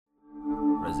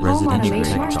residential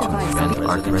tech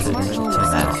talk, and residential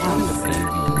tech.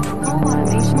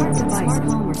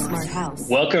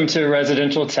 Welcome to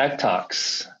Residential Tech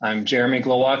Talks. I'm Jeremy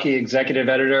Glowacki, Executive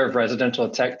Editor of Residential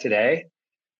Tech Today.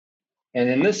 And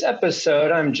in this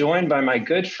episode, I'm joined by my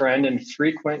good friend and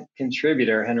frequent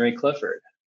contributor, Henry Clifford.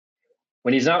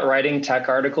 When he's not writing tech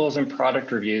articles and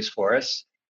product reviews for us,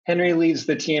 Henry leads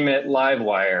the team at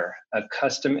Livewire, a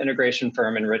custom integration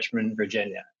firm in Richmond,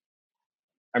 Virginia.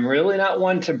 I'm really not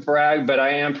one to brag, but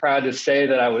I am proud to say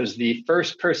that I was the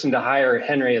first person to hire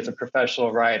Henry as a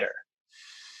professional writer.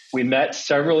 We met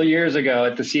several years ago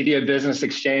at the CDO Business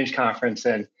Exchange Conference,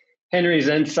 and Henry's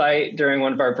insight during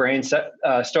one of our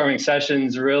brainstorming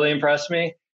sessions really impressed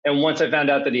me. And once I found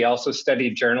out that he also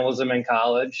studied journalism in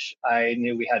college, I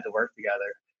knew we had to work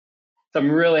together. So I'm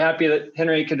really happy that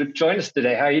Henry could join us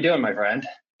today. How are you doing, my friend?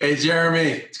 Hey,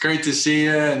 Jeremy. It's great to see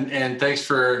you, and thanks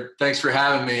for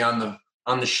having me on the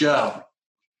show.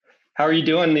 How are you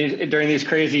doing during these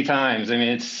crazy times? I mean,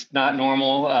 it's not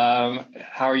normal.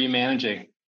 How are you managing?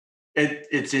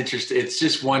 It's interesting. It's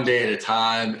just one day at a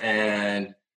time,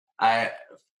 and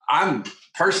I'm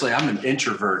personally an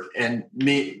introvert, and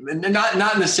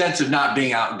not in the sense of not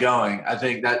being outgoing. I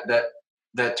think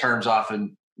that term's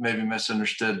often maybe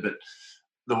misunderstood, but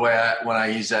the way when I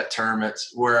use that term,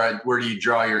 it's where do you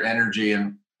draw your energy?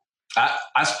 And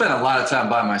I spend a lot of time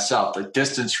by myself, like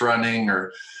distance running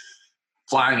or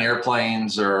flying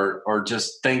airplanes or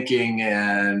just thinking.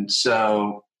 And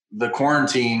so the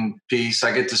quarantine piece,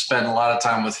 I get to spend a lot of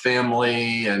time with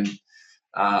family, and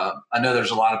I know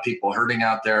there's a lot of people hurting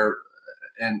out there,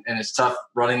 and it's tough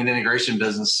running an integration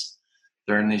business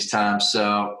during these times.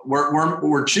 So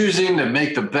we're choosing to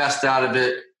make the best out of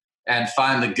it and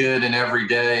find the good in every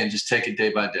day and just take it day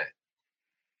by day.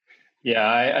 Yeah,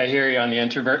 I hear you on the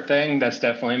introvert thing. That's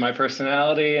definitely my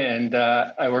personality. And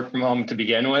I work from home to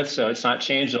begin with, so it's not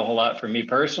changed a whole lot for me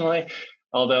personally,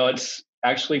 although it's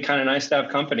actually kind of nice to have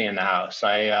company in the house.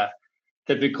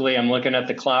 Typically I'm looking at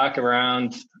the clock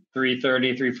around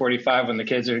 3:30, 3:45 when the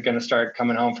kids are going to start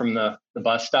coming home from the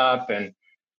bus stop. And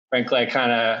frankly, I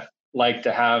kind of like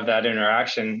to have that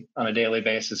interaction on a daily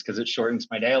basis because it shortens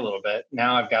my day a little bit.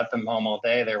 Now I've got them home all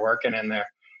day. They're working in their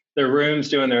rooms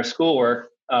doing their schoolwork.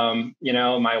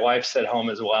 My wife's at home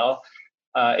as well.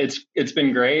 It's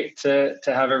been great to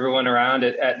have everyone around.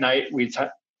 At night, we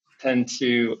tend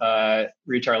to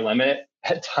reach our limit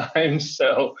at times.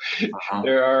 So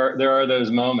there are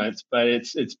those moments, but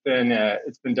it's been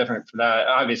different for that.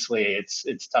 Obviously,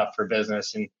 it's tough for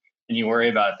business, and you worry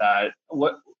about that.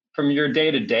 What from your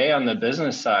day to day on the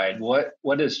business side,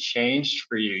 what has changed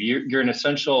for you? You're an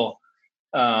essential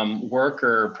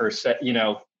worker per se,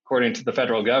 according to the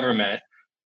federal government.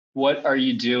 What are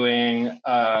you doing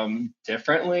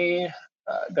differently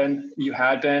than you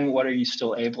had been? What are you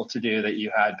still able to do that you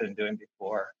had been doing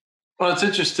before? Well, it's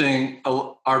interesting.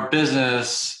 Our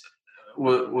business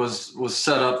was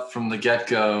set up from the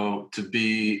get-go to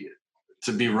be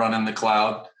run in the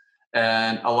cloud.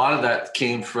 And a lot of that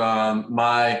came from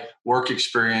my work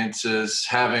experiences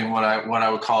having what I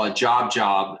would call a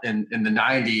job in the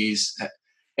 90s,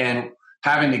 and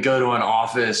having to go to an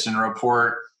office and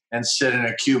report and sit in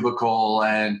a cubicle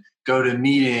and go to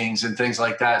meetings and things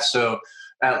like that. So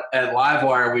at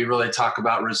Livewire, we really talk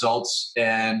about results,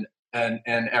 and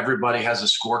everybody has a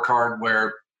scorecard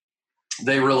where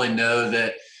they really know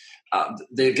that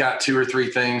they've got 2 or 3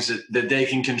 things that they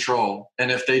can control.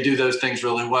 And if they do those things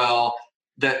really well,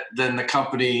 then the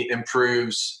company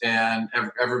improves, and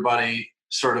everybody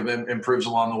sort of improves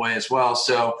along the way as well.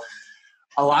 So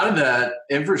a lot of that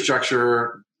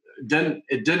infrastructure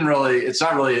it's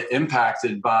not really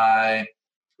impacted by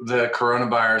the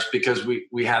coronavirus, because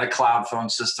we had a cloud phone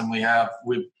system.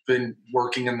 We've been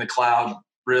working in the cloud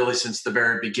really since the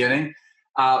very beginning.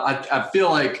 I feel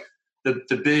like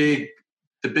the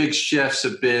big shifts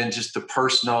have been just the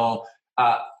personal,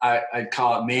 I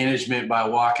call it management by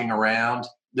walking around,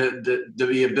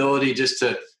 the ability just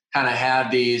to kind of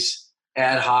have these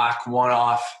ad hoc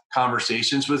one-off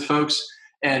conversations with folks.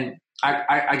 And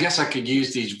I guess I could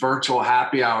use these virtual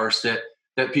happy hours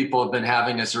that people have been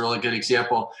having as a really good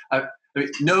example. I mean,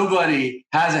 nobody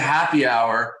has a happy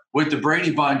hour with the Brady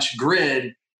Bunch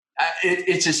grid.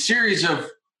 It's a series of,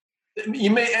 you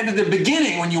may, at the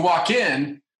beginning when you walk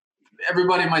in,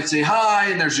 everybody might say hi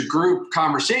and there's a group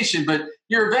conversation, but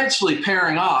you're eventually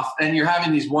pairing off and you're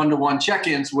having these one-to-one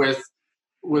check-ins with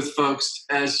folks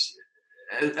as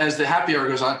the happy hour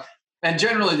goes on. And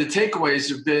generally the takeaways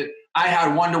have been, I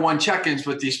had one-to-one check-ins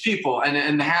with these people,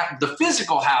 and the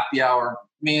physical happy hour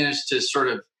managed to sort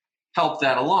of help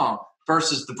that along,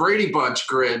 versus the Brady Bunch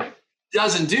grid.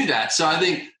 doesn't do that. So I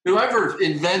think whoever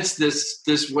invents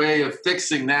this way of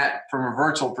fixing that from a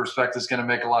virtual perspective is going to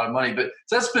make a lot of money. But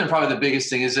that's been probably the biggest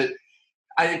thing, is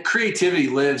that creativity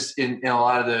lives in a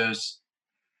lot of those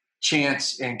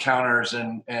chance encounters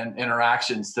and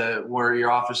interactions, that where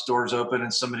your office doors open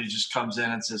and somebody just comes in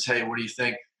and says, hey, what do you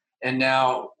think? And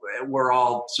now we're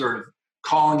all sort of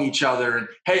calling each other and,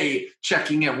 hey,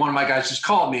 checking in. One of my guys just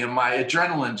called me and my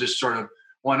adrenaline just sort of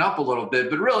went up a little bit,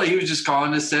 but really he was just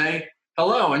calling to say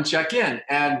hello and check in.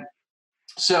 And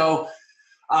so,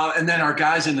 and then our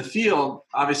guys in the field,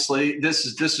 obviously this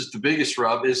is the biggest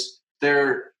rub, is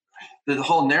the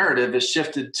whole narrative is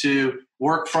shifted to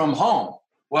work from home.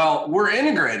 Well, we're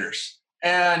integrators,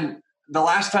 and the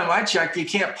last time I checked, you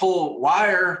can't pull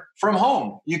wire from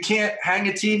home. You can't hang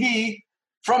a TV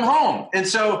from home. And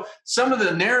so some of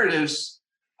the narratives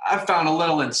I found a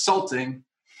little insulting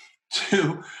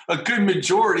to a good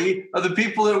majority of the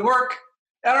people that work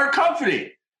at our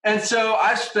company. And so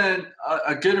I spent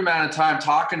a good amount of time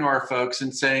talking to our folks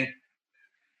and saying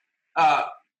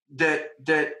that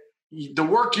the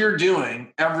work you're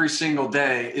doing every single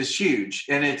day is huge,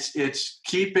 and it's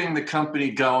keeping the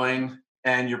company going,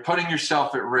 and you're putting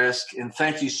yourself at risk. And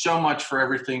thank you so much for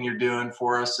everything you're doing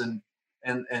for us, and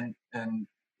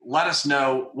let us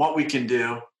know what we can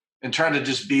do, and try to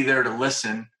just be there to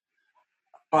listen.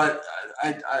 But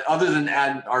I other than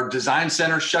our design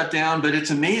center shut down, but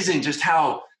it's amazing just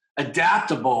how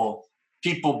adaptable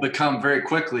people become very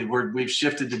quickly. We've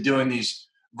shifted to doing these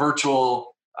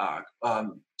virtual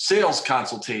sales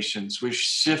consultations. We've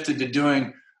shifted to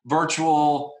doing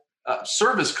virtual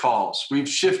service calls. We've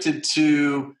shifted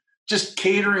to just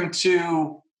catering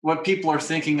to what people are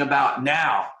thinking about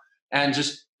now, and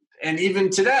even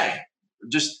today,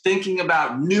 just thinking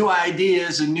about new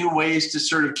ideas and new ways to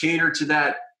sort of cater to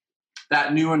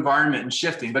that new environment and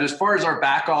shifting. But as far as our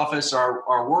back office, our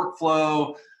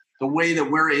workflow, the way that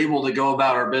we're able to go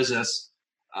about our business,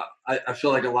 I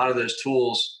feel like a lot of those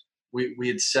tools we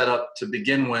had set up to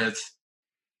begin with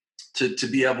to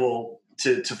be able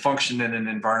to function in an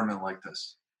environment like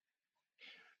this.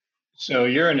 So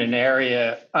you're in an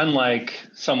area, unlike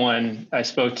someone I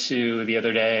spoke to the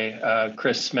other day,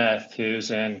 Chris Smith,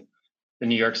 who's in the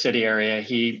New York City area.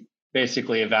 He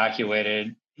basically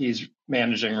evacuated. He's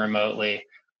managing remotely.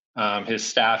 His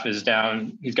staff is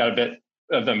down. He's got a bit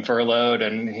of them furloughed,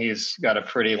 and he's got a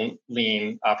pretty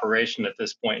lean operation at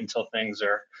this point until things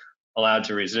are allowed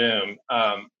to resume.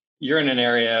 You're in an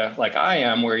area like I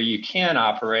am where you can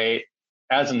operate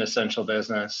as an essential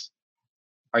business.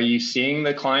 Are you seeing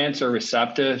the clients are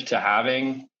receptive to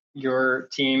having your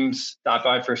teams stop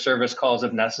by for service calls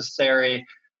if necessary?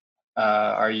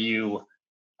 Are you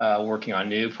working on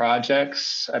new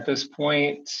projects at this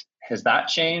point? Has that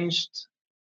changed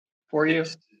for you?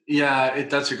 Yeah,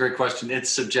 that's a great question. It's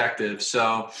subjective.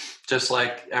 So just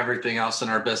like everything else in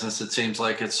our business, it seems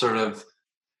like it's sort of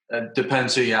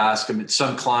depends who you ask. I mean,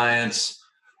 some clients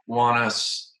want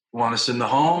us in the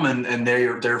home, and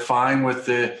they're fine with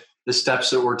the steps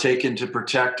that we're taking to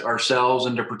protect ourselves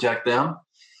and to protect them.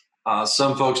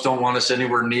 Some folks don't want us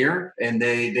anywhere near, and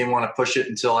they want to push it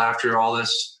until after all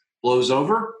this blows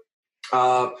over.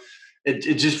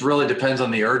 It just really depends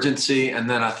on the urgency, and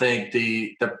then I think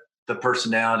the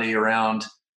personality around,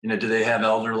 do they have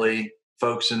elderly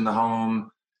folks in the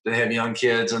home? Do they have young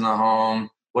kids in the home?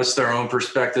 What's their own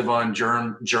perspective on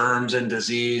germs and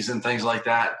disease and things like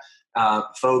that?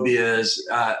 Phobias,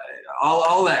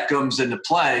 all that comes into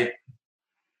play.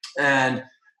 And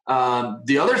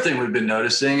the other thing we've been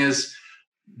noticing is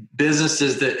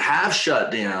businesses that have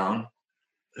shut down,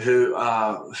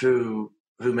 who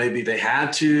maybe they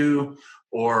had to,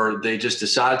 or they just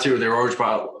decided to, or they were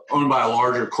owned by a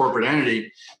larger corporate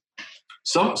entity.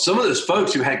 Some of those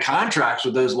folks who had contracts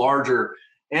with those larger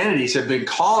entities have been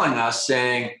calling us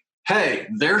saying, hey,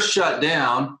 they're shut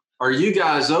down. Are you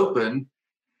guys open?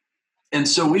 And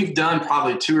so we've done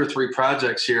probably 2 or 3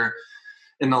 projects here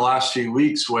in the last few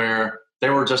weeks where they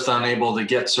were just unable to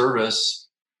get service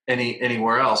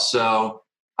anywhere else. So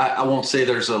I won't say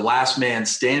there's a last man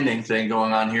standing thing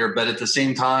going on here, but at the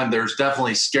same time, there's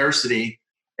definitely scarcity.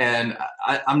 And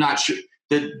I'm not sure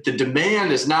the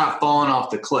demand is not falling off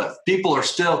the cliff. People are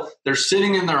they're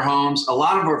sitting in their homes. A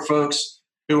lot of our folks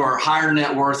who are higher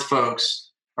net worth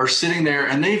folks are sitting there,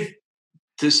 and they've,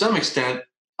 to some extent,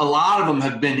 a lot of them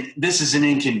have been, this is an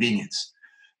inconvenience.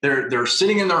 They're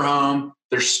sitting in their home,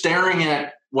 they're staring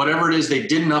at whatever it is they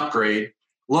didn't upgrade,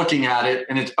 looking at it,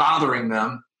 and it's bothering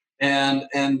them. And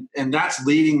that's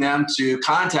leading them to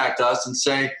contact us and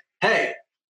say, hey,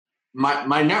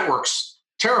 my network's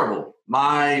terrible.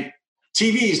 My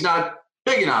TV is not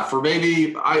big enough, or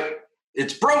maybe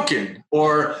it's broken,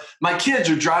 or my kids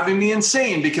are driving me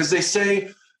insane because they say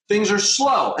things are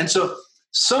slow. And so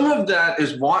some of that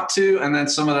is want to, and then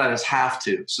some of that is have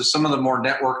to. So some of the more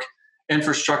network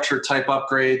infrastructure type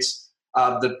upgrades,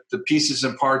 the pieces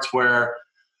and parts where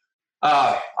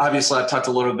obviously I've talked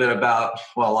a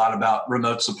lot about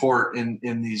remote support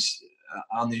in these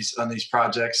on these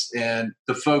projects, and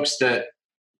the folks that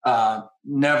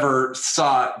never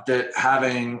thought that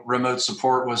having remote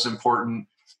support was important.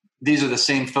 These are the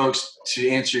same folks, to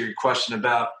answer your question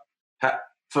about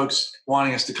folks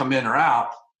wanting us to come in or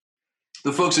out.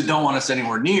 The folks that don't want us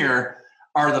anywhere near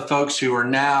are the folks who are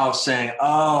now saying,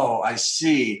 oh, I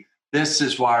see. This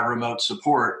is why remote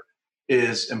support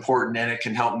is important, and it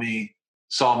can help me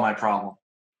solve my problem.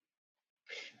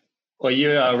 Well,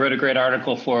 you wrote a great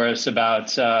article for us about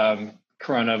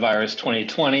coronavirus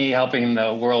 2020, helping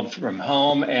the world from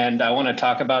home. And I want to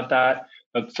talk about that.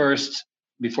 But first,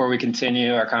 before we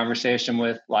continue our conversation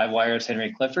with Livewire's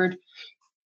Henry Clifford,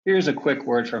 here's a quick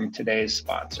word from today's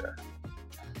sponsor.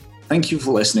 Thank you for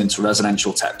listening to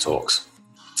Residential Tech Talks.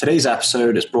 Today's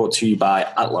episode is brought to you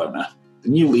by Atlona, the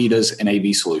new leaders in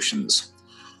AV solutions.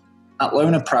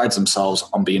 Atlona prides themselves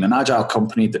on being an agile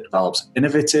company that develops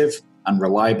innovative and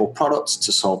reliable products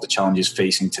to solve the challenges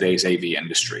facing today's AV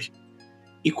industry.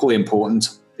 Equally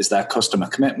important is their customer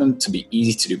commitment to be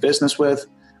easy to do business with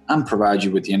and provide you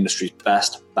with the industry's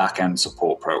best back-end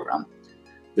support program.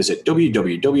 Visit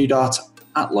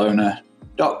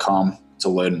www.atlona.com to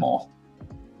learn more.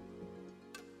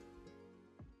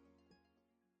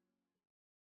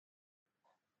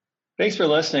 Thanks for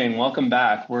listening. Welcome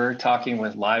back. We're talking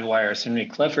with Livewire's Henry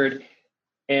Clifford.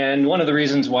 And one of the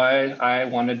reasons why I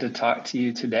wanted to talk to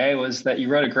you today was that you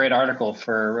wrote a great article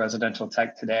for Residential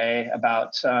Tech Today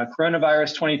about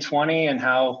coronavirus 2020 and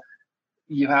how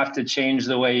you have to change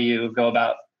the way you go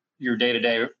about your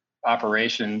day-to-day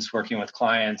operations working with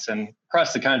clients. And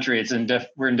across the country,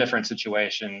 we're in different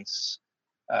situations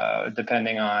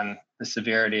depending on the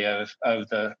severity of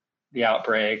the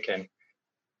outbreak and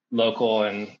local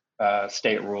and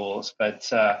state rules.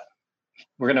 But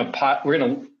we're gonna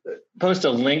post a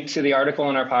link to the article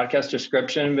in our podcast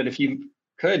description. But if you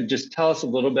could just tell us a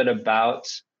little bit about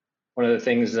one of the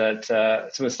things that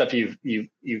some of the stuff you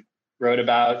wrote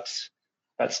about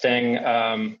staying,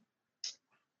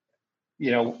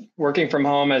 working from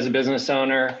home as a business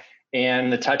owner,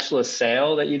 and the touchless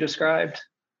sale that you described,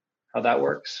 how that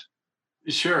works.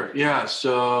 Sure. Yeah.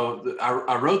 So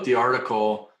I wrote the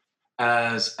article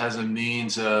as a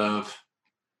means of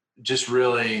just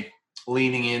really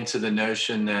leaning into the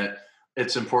notion that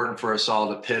it's important for us all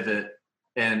to pivot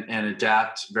and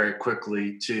adapt very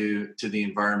quickly to the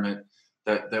environment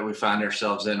that we find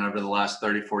ourselves in over the last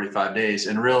 30, 45 days.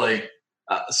 And really,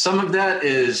 some of that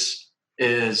is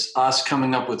us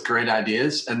coming up with great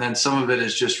ideas. And then some of it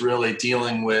is just really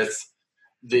dealing with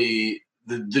the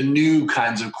new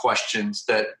kinds of questions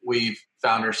that we've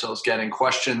found ourselves getting.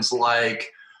 Questions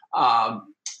like,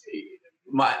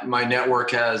 my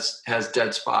network has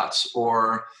dead spots,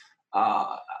 or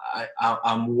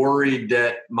I'm worried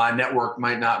that my network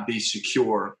might not be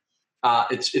secure.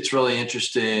 It's really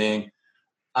interesting.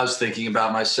 I was thinking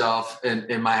about myself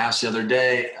in my house the other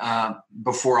day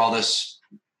before all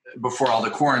the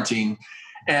quarantine,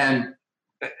 and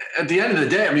at the end of the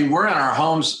day, I mean, we're in our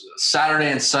homes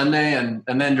Saturday and Sunday, and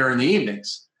then during the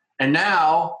evenings, and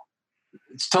now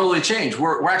it's totally changed.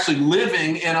 We're actually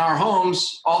living in our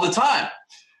homes all the time.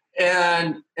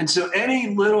 And so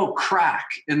any little crack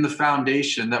in the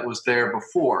foundation that was there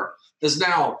before has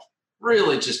now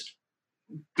really just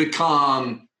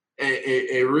become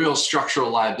a real structural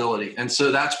liability. And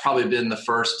so that's probably been the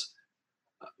first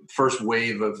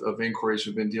wave of inquiries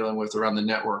we've been dealing with around the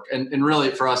network. And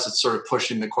really for us, it's sort of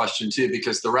pushing the question too,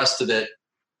 because the rest of it,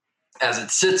 as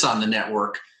it sits on the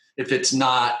network, if it's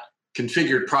not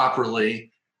configured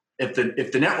properly, if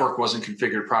the network wasn't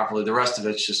configured properly, the rest of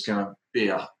it's just going to be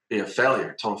a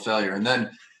failure, total failure. And then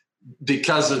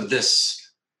because of this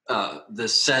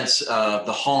sense of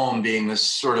the home being this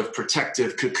sort of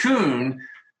protective cocoon,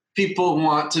 people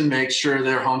want to make sure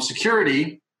their home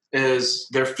security is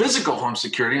their physical home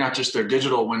security, not just their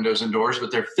digital windows and doors,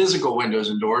 but their physical windows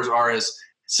and doors are as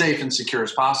safe and secure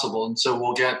as possible. And so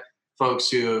we'll get folks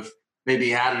who have maybe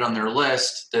had it on their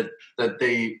list that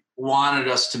they wanted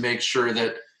us to make sure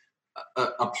that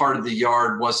a part of the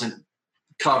yard wasn't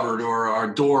covered, or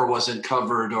our door wasn't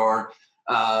covered, or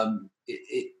again,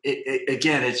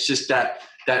 it's just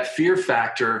that fear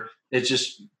factor. It's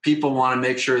just people want to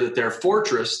make sure that their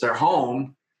fortress, their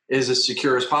home, is as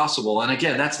secure as possible. And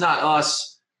again, that's not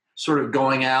us sort of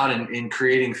going out and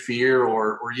creating fear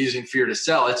or using fear to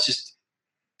sell. It's just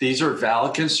these are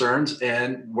valid concerns,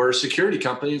 and we're a security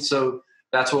company, so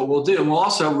that's what we'll do. And we'll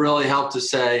also really help to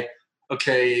say,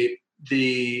 okay,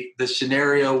 the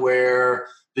scenario where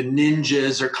the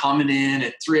ninjas are coming in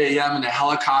at 3 a.m. in a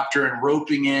helicopter and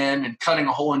roping in and cutting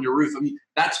a hole in your roof. I mean,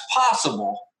 that's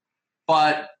possible,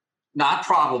 but not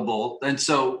probable. And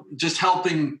so just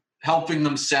helping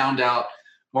them sound out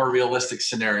more realistic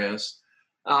scenarios.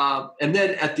 And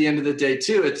then at the end of the day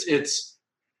too, it's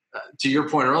to your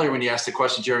point earlier when you asked the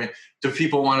question, Jeremy, do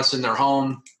people want us in their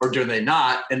home or do they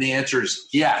not? And the answer is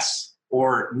yes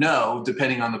or no,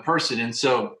 depending on the person. And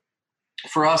so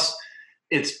for us,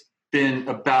 it's been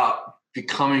about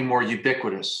becoming more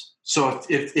ubiquitous. So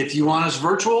if you want us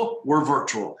virtual, we're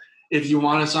virtual. If you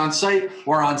want us on site,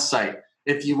 we're on site.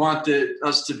 If you want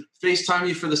us to FaceTime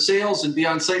you for the sales and be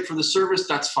on site for the service,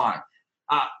 that's fine.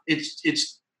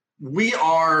 We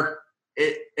are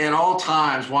at all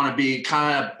times want to be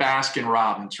kind of Baskin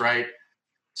Robbins, right?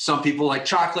 Some people like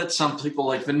chocolate, some people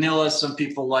like vanilla, some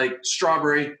people like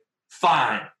strawberry.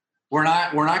 Fine. We're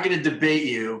not going to debate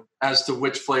you as to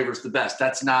which flavor is the best.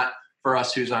 That's not for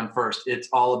us who's on first. It's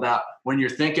all about when you're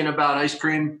thinking about ice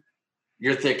cream,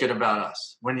 you're thinking about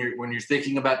us. When you're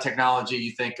thinking about technology,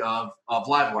 you think of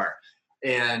Livewire.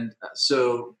 And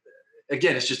so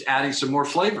again, it's just adding some more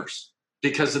flavors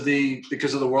because of the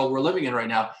world we're living in right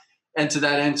now. And to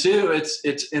that end too,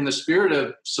 it's in the spirit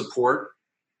of support.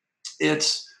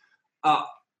 It's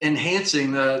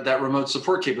enhancing that remote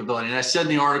support capability. And I said in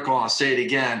the article, and I'll say it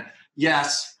again,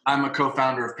 yes, I'm a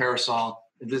co-founder of Parasol.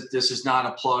 This is not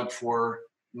a plug for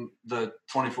the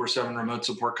 24/7 remote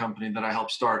support company that I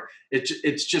helped start.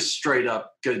 It's just straight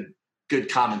up good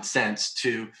common sense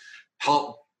to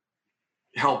help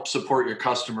support your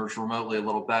customers remotely a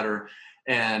little better.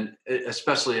 And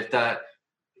especially if that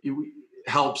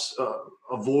helps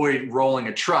avoid rolling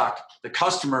a truck, the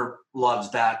customer loves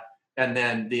that. And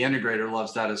then the integrator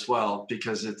loves that as well,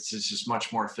 because it's just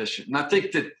much more efficient. And I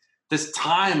think that this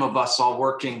time of us all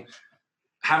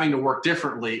having to work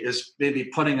differently is maybe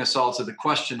putting us all to the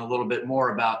question a little bit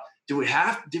more about, did we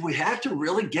have to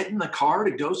really get in the car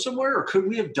to go somewhere, or could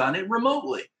we have done it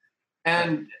remotely?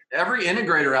 And every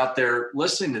integrator out there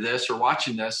listening to this or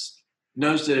watching this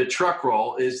knows that a truck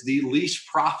roll is the least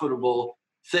profitable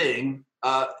thing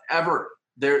ever.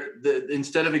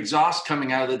 Instead of exhaust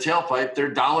coming out of the tailpipe,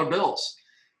 they're dollar bills.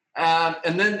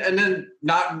 And then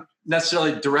not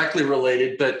necessarily directly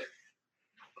related, but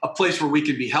a place where we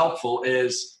can be helpful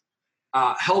is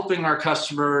helping our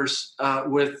customers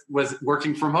with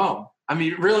working from home. I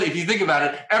mean, really, if you think about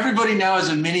it, everybody now is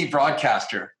a mini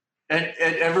broadcaster, and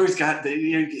everybody's got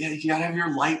you got to have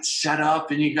your lights set up,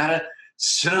 and you got to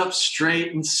sit up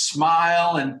straight and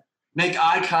smile and make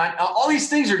eye contact. All these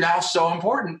things are now so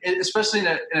important, especially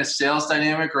in a sales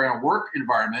dynamic or in a work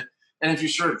environment. And if you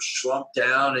sort of shrunk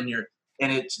down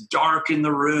and it's dark in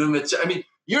the room,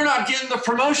 you're not getting the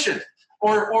promotion.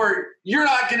 Or you're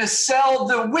not going to sell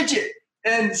the widget.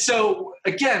 And so,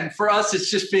 again, for us,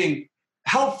 it's just being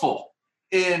helpful.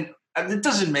 And it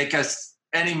doesn't make us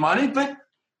any money, but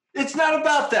it's not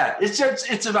about that.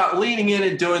 It's about leaning in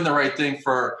and doing the right thing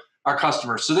for our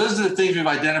customers. So those are the things we've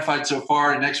identified so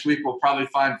far. And next week, we'll probably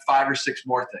find 5 or 6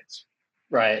 more things.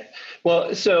 Right.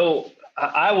 Well, so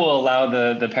I will allow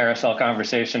the Parasol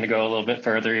conversation to go a little bit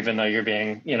further, even though you're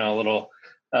being, a little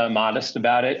modest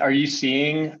about it. Are you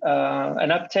seeing an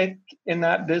uptick in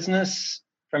that business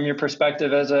from your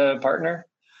perspective as a partner?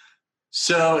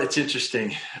 So it's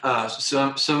interesting.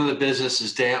 Some of the business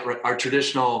is down. Our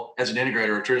traditional, as an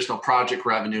integrator, our traditional project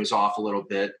revenue is off a little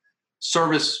bit.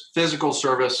 Physical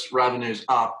service revenue is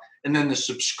up. And then the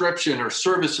subscription or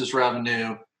services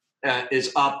revenue is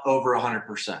up over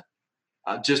 100%,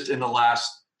 just in the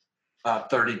last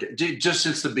 30 days, just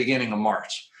since the beginning of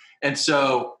March. And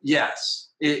so, yes,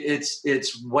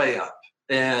 it's way up,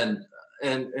 and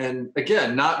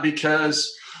again, not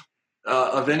because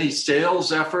of any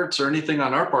sales efforts or anything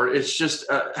on our part. It's just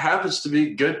happens to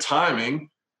be good timing,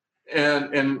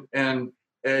 and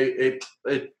a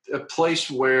place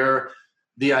where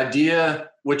the idea,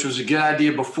 which was a good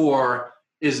idea before,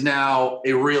 is now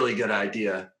a really good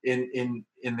idea in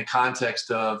the context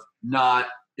of not,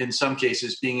 in some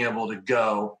cases, being able to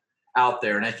go out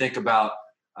there. And I think about.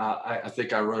 I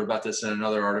think I wrote about this in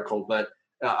another article, but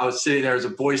I was sitting there as a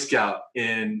Boy Scout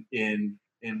in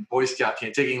Boy Scout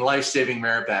camp, taking life-saving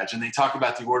merit badge, and they talk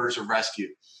about the orders of rescue.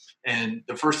 And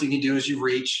the first thing you do is you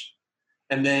reach,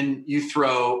 and then you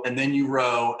throw, and then you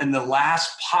row, and the last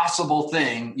possible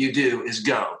thing you do is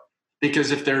go.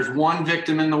 Because if there's one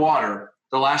victim in the water,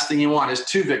 the last thing you want is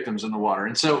 2 victims in the water.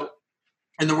 And so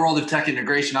in the world of tech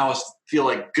integration, I always feel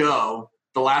like the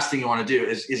last thing you want to do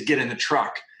is get in the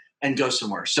truck and go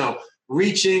somewhere. So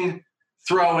reaching,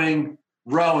 throwing,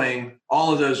 rowing,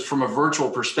 all of those from a virtual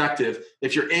perspective,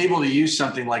 if you're able to use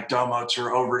something like Domotes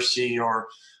or Oversea or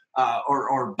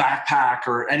Backpack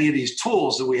or any of these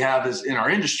tools that we have as in our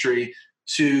industry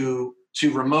to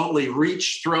remotely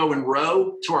reach, throw, and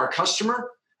row to our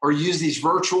customer, or use these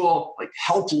virtual like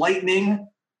Help Lightning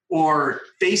or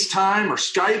FaceTime or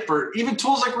Skype or even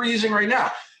tools like we're using right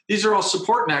now. These are all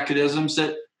support mechanisms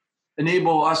that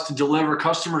enable us to deliver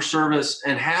customer service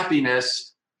and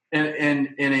happiness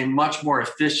in a much more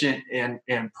efficient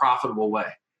and profitable way.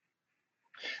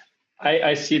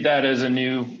 I see that as a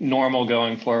new normal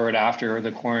going forward after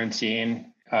the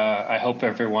quarantine. I hope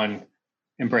everyone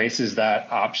embraces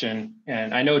that option.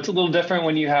 And I know it's a little different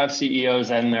when you have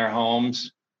CEOs in their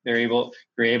homes. You're able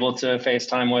to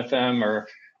FaceTime with them or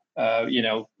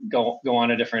go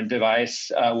on a different device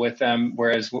with them.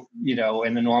 Whereas,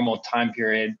 in the normal time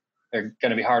period, they're going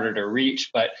to be harder to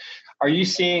reach. But are you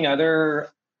seeing other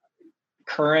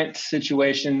current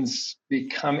situations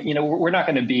become, we're not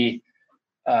going to be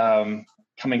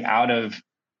coming out of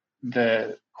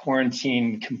the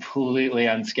quarantine completely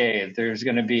unscathed. There's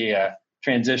going to be a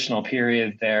transitional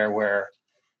period there where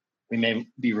we may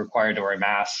be required to wear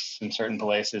masks in certain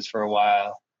places for a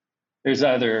while. There's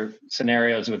other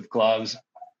scenarios with gloves.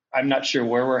 I'm not sure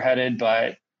where we're headed,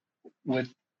 but with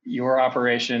your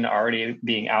operation already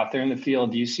being out there in the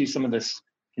field, do you see some of this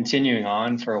continuing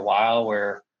on for a while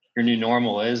where your new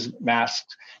normal is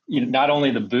masked? Not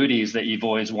only the booties that you've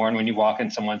always worn when you walk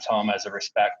in someone's home as a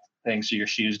respect thing so your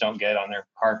shoes don't get on their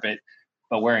carpet,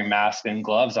 but wearing masks and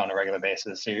gloves on a regular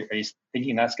basis. So are you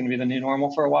thinking that's going to be the new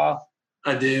normal for a while?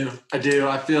 I do.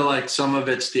 I feel like some of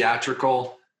it's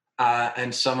theatrical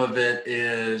and some of it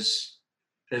is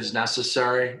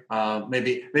necessary.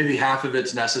 Maybe half of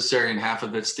it's necessary and half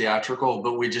of it's theatrical,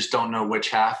 but we just don't know which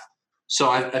half. So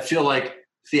I feel like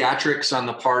theatrics on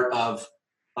the part of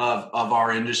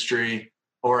our industry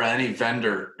or any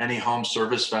vendor, any home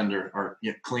service vendor or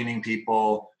cleaning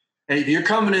people. And if you're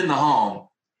coming in the home,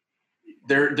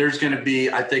 there's going to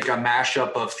be, I think, a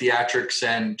mashup of theatrics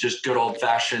and just good old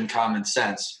fashioned common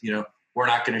sense. We're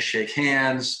not going to shake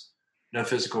hands, no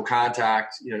physical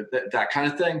contact, that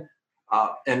kind of thing.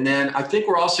 And then I think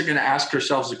we're also going to ask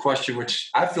ourselves the question, which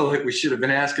I feel like we should have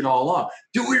been asking all along.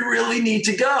 Do we really need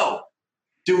to go?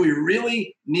 Do we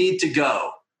really need to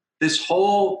go? This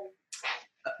whole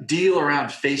deal around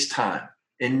FaceTime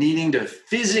and needing to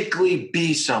physically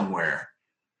be somewhere,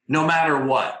 no matter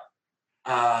what.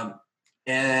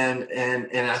 And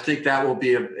I think that will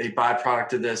be a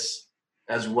byproduct of this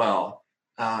as well.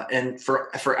 And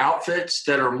for outfits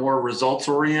that are more results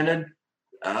oriented,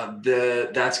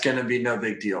 that's going to be no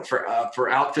big deal. For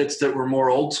outfits that were more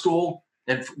old school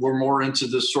and we're more into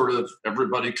this sort of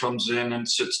everybody comes in and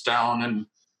sits down and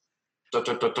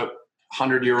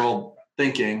 100-year-old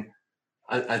thinking,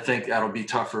 I think that'll be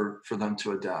tougher for them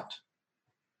to adapt.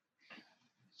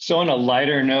 So on a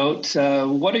lighter note,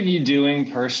 what are you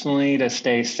doing personally to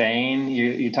stay sane?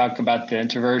 You talk about the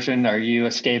introversion. Are you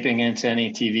escaping into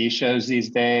any TV shows these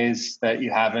days that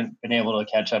you haven't been able to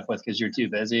catch up with because you're too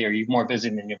busy? Are you more busy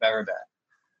than you've ever been?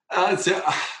 I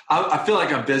feel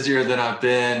like I'm busier than I've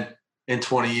been in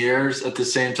 20 years. At the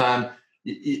same time,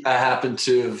 I happen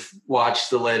to have watched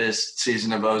the latest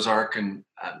season of Ozark, and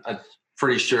I'm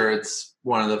pretty sure it's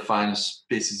one of the finest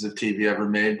pieces of TV ever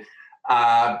made.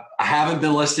 I haven't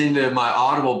been listening to my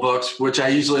Audible books, which I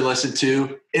usually listen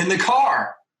to in the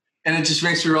car. And it just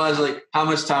makes me realize like how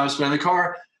much time I spend in the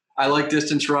car. I like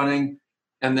distance running.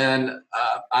 And then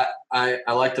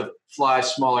I like to fly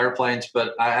small airplanes,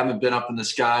 but I haven't been up in the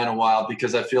sky in a while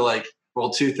because I feel like, well,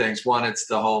 two things. One, it's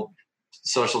the whole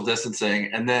social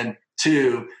distancing. And then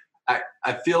two,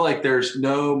 I feel like there's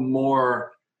no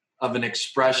more of an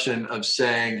expression of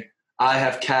saying, I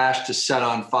have cash to set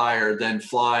on fire than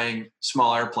flying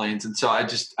small airplanes. And so I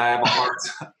have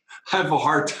a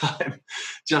hard time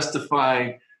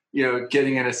justifying,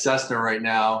 getting in a Cessna right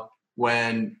now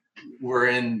when we're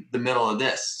in the middle of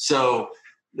this. So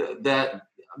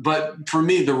but for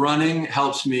me, the running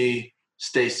helps me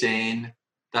stay sane.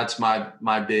 That's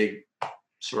my big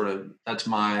that's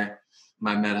my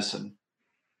medicine.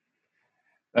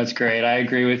 That's great. I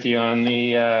agree with you on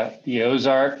the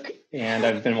Ozark, and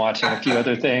I've been watching a few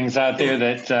other things out there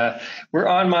that were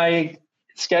on my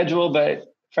schedule,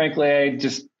 but frankly, I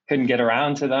just couldn't get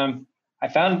around to them. I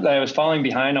found that I was falling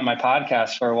behind on my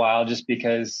podcast for a while just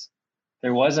because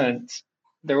there wasn't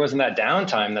that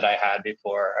downtime that I had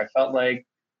before. I felt like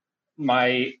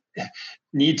my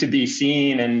need to be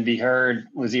seen and be heard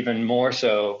was even more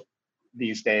so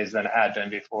these days than it had been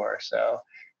before. So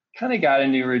kind of got a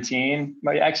new routine.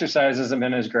 My exercise hasn't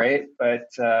been as great, but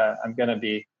I'm going to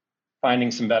be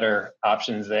finding some better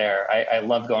options there. I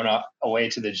love going away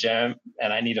to the gym,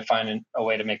 and I need to find a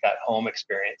way to make that home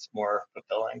experience more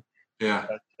fulfilling. Yeah.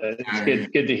 But, it's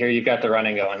good to hear you've got the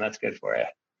running going. That's good for you.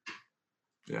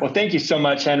 Yeah. Well, thank you so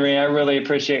much, Henry. I really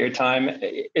appreciate your time.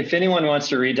 If anyone wants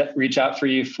to reach out for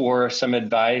you for some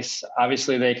advice,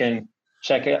 obviously they can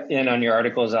check in on your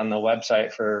articles on the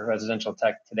website for Residential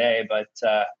Tech Today. But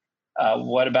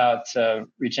what about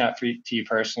reaching out to you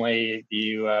personally? Do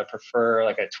you prefer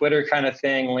like a Twitter kind of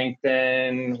thing,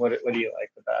 LinkedIn? What do you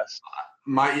like the best?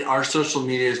 Our social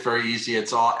media is very easy.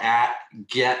 It's all at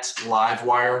Get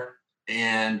Livewire,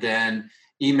 and then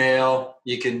email.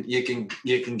 You can get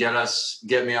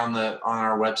me on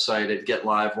our website at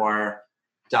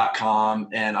getlivewire.com.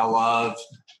 And I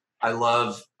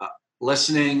love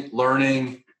listening,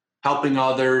 learning, helping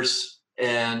others,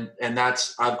 and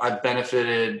that's I've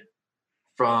benefited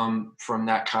from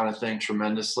that kind of thing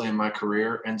tremendously in my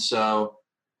career, and so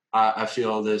I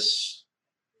feel this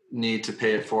need to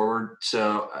pay it forward.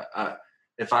 So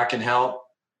if I can help,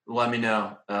 let me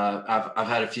know. I've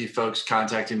had a few folks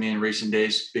contacting me in recent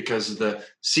days because the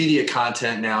CEDIA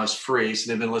content now is free. So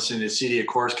they've been listening to CEDIA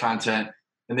course content,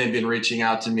 and they've been reaching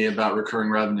out to me about recurring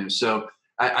revenue. So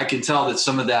I can tell that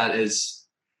some of that is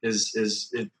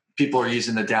people are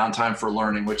using the downtime for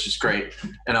learning, which is great.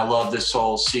 And I love this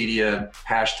whole CEDIA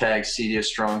hashtag CEDIA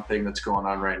strong thing that's going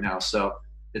on right now. So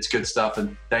it's good stuff.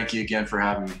 And thank you again for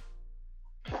having me.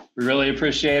 We really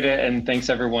appreciate it. And thanks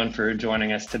everyone for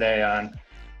joining us today on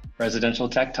Residential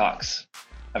Tech Talks.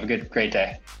 Have a great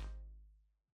day.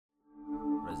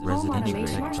 Residential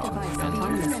Tech Talks,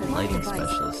 lighting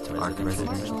specialist to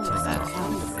residential tech.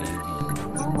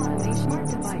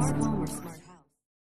 That's